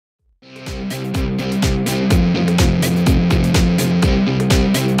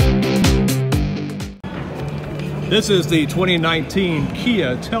This is the 2019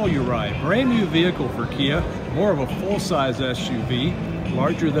 Kia Telluride, brand new vehicle for Kia, more of a full-size SUV,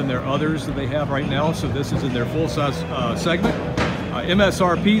 larger than their others that they have right now, so this is in their full-size segment.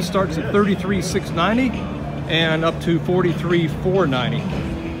 MSRP starts at $33,690 and up to $43,490.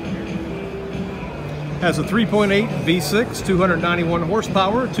 Has a 3.8 V6, 291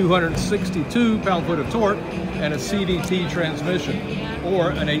 horsepower, 262 pound-foot of torque, and a CVT transmission,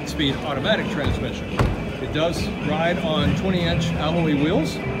 or an 8-speed automatic transmission. It does ride on 20-inch alloy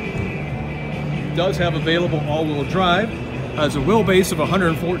wheels. It does have available all-wheel drive. Has a wheelbase of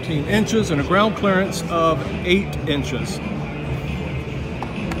 114 inches and a ground clearance of 8 inches.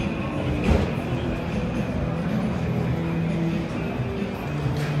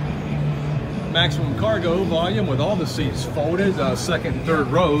 Maximum cargo volume with all the seats folded, second and third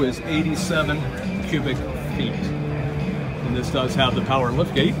row, is 87 cubic feet. And this does have the power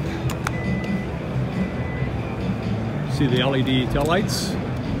liftgate. See the LED taillights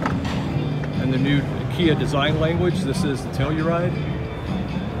and the new Kia design language. This is the Telluride.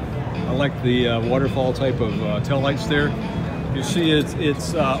 I like the waterfall type of taillights there. You see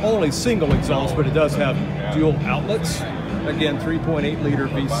it's only single exhaust, but it does have dual outlets. Again, 3.8 liter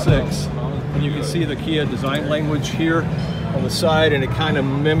V6. And you can see the Kia design language here on the side, and it kind of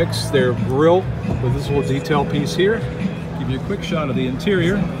mimics their grille with this little detail piece here. Give you a quick shot of the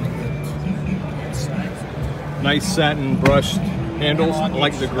interior. Nice satin brushed handles. I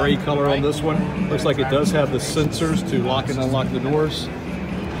like the gray color on this one. Looks like it does have the sensors to lock and unlock the doors.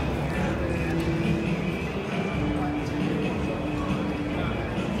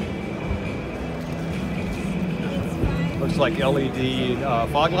 Looks like LED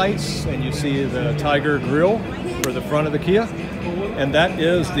fog lights, and you see the Tiger grille for the front of the Kia. And that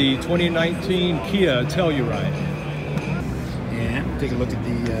is the 2019 Kia Telluride. And take a look at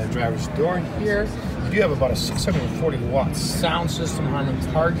the driver's door here. You do have about a 640 watt sound system on the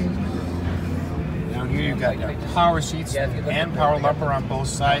target. Down here you've got your power seats and power lumbar on both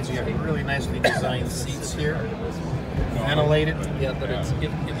sides. You have really nicely designed seats here. Ventilated. Yeah, but it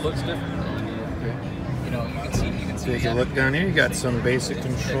looks different. You know, you can see. Take a look down here. You got some basic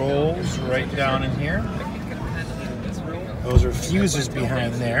controls right down in here. Those are fuses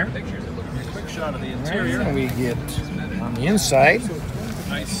behind there. Quick shot of the interior. And we get on the inside.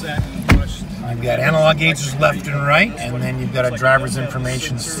 Nice satin brushed. You've got analog gauges left and right, and then you've got a driver's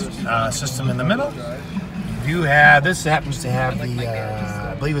information system in the middle. You do have, this happens to have the,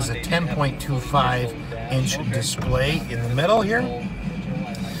 I believe it's a 10.25 inch display in the middle here.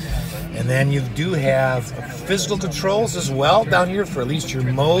 And then you do have physical controls as well down here for at least your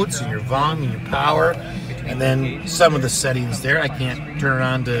modes and your volume and your power. And then some of the settings there. I can't turn it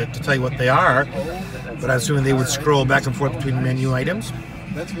on to tell you what they are, but I'm assuming they would scroll back and forth between menu items.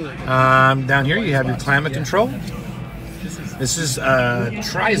 Down here you have your climate control. This is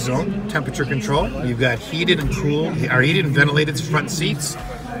tri-zone temperature control. You've got heated and cooled, or heated and ventilated front seats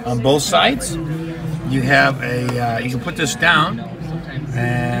on both sides. You have a, you can put this down,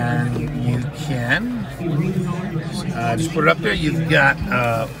 and you can just put it up there. You've got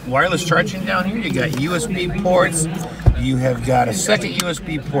wireless charging down here. You got USB ports. You have got a second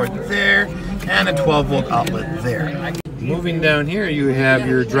USB port there, and a 12-volt outlet there. Moving down here, you have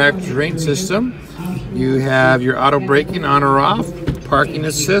your drive terrain system. You have your auto braking on or off, parking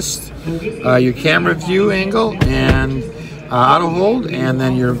assist, your camera view angle, and auto hold, and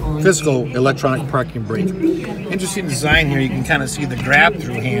then your physical electronic parking brake. Interesting design here. You can kind of see the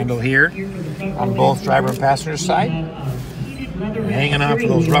grab-through handle here on both driver and passenger side. You're hanging on for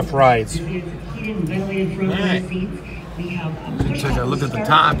those rough rides. All right. Take a look at the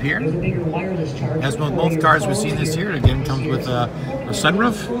top here. As with both cars we've seen this year, it again comes with a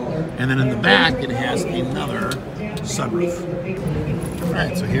sunroof, and then in the back it has another sunroof. All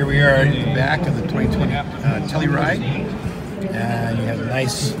right, so here we are in the back of the 2020 Telluride, and you have a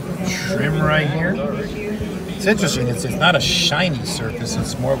nice trim right here. It's interesting. It's not a shiny surface.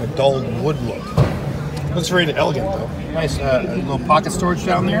 It's more of a dull wood look. Looks very elegant though. Nice little pocket storage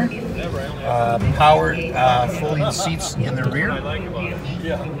down there. Powered folding seats in the rear.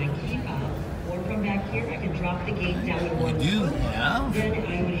 We do have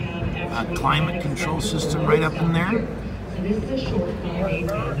a climate control system right up in there,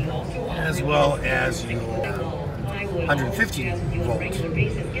 as well as your 150 volt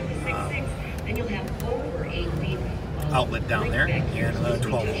outlet down there, and another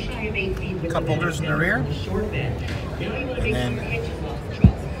 12 volt. Cup holders in the rear, and then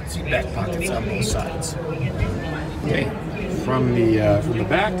seat back pockets on both sides. Okay, from the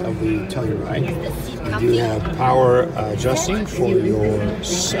back of the Telluride, you do have power adjusting for your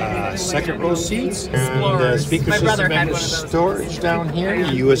second row seats. And speaker system and storage down here,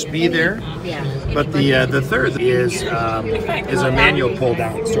 USB there. Yeah. But the third is a manual pull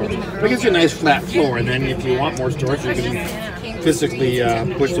down storage. It gives you a nice flat floor, and then if you want more storage, you can physically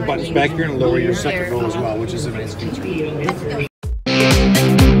push the buttons back here and lower your second row as well, which is a nice feature.